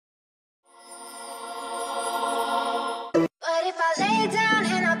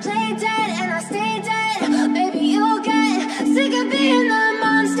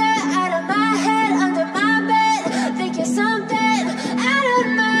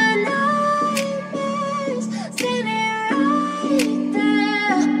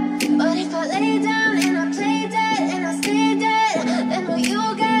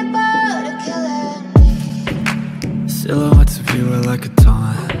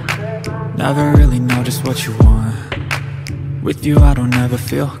Never really know just what you want. With you I don't ever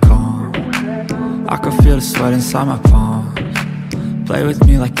feel calm. I can feel the sweat inside my palms. Play with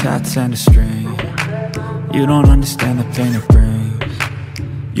me like cats and a string. You don't understand the pain it brings.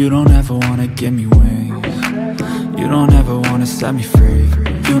 You don't ever wanna give me wings. You don't ever wanna set me free.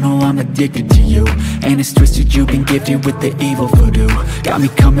 You know I'm addicted to you, and it's twisted, you've been gifted with the evil voodoo. Got me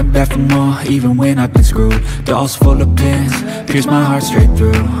coming back for more, even when I've been screwed. Dolls full of pins, pierce my heart straight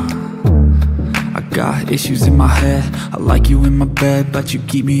through. I got issues in my head, I like you in my bed, but you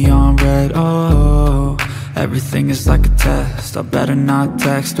keep me on red. Oh, everything is like a test, I better not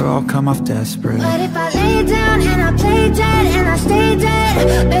text or I'll come off desperate. But if I lay down and I play dead and I stay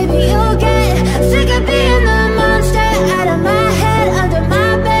dead, baby you'll get sick of being the monster out of my head, under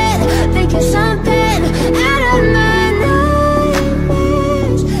my bed, thinking something out of my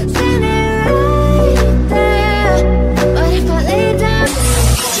nightmares, standing right there. But if I lay down,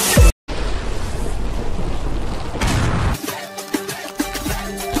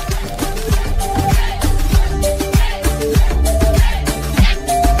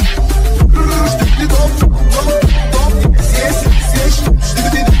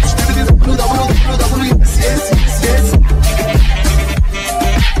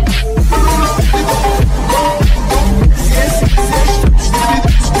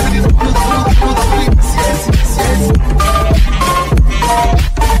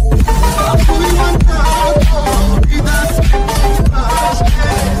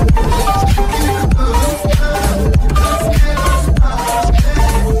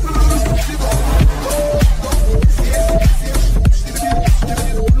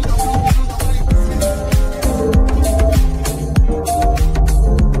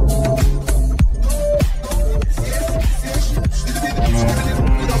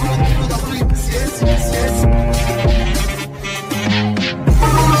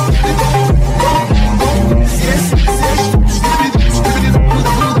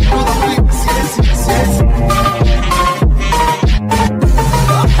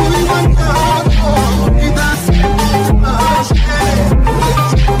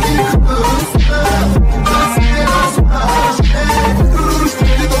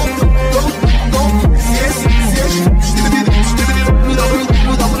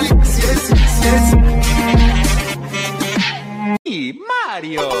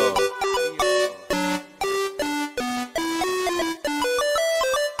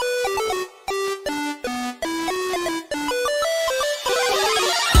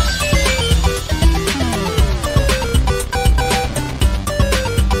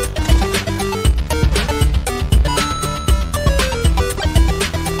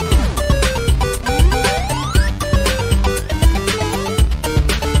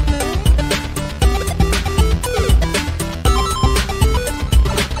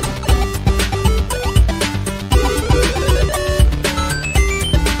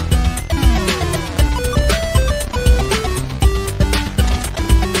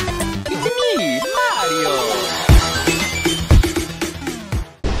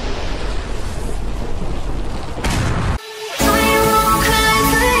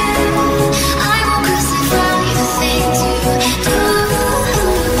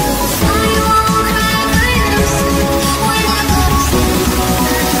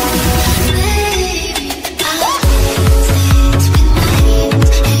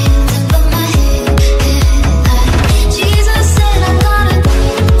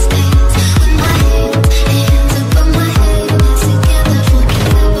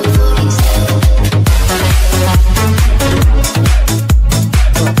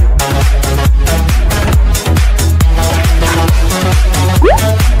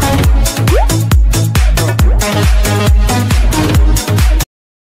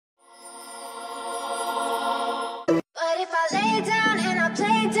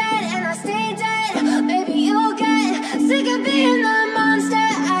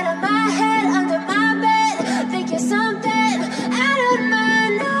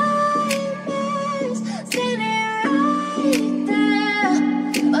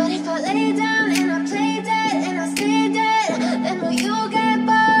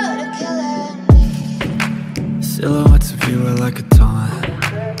 silhouettes of you are like a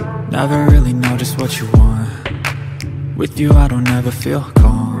taunt. Never really know just what you want. With you I don't ever feel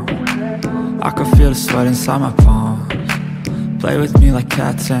calm. I can feel the sweat inside my palms. Play with me like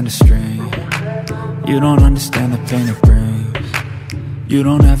cats and a string. You don't understand the pain it brings. You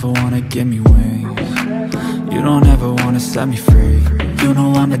don't ever wanna give me wings. You don't ever wanna set me free. You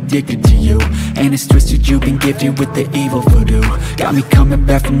know I'm addicted to you, and it's twisted, you've been gifted with the evil voodoo. Got me coming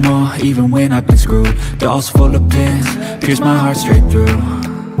back for more, even when I've been screwed. Dolls full of pins, pierce my heart straight through.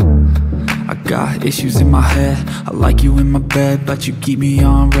 got issues in my head. I like you in my bed, but you keep me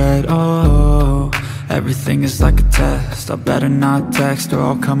on red. Oh, everything is like a test. I better not text or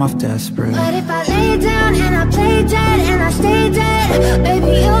I'll come off desperate. But if I lay down and I play dead and I stay dead,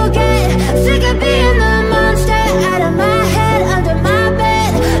 baby, you'll get sick of being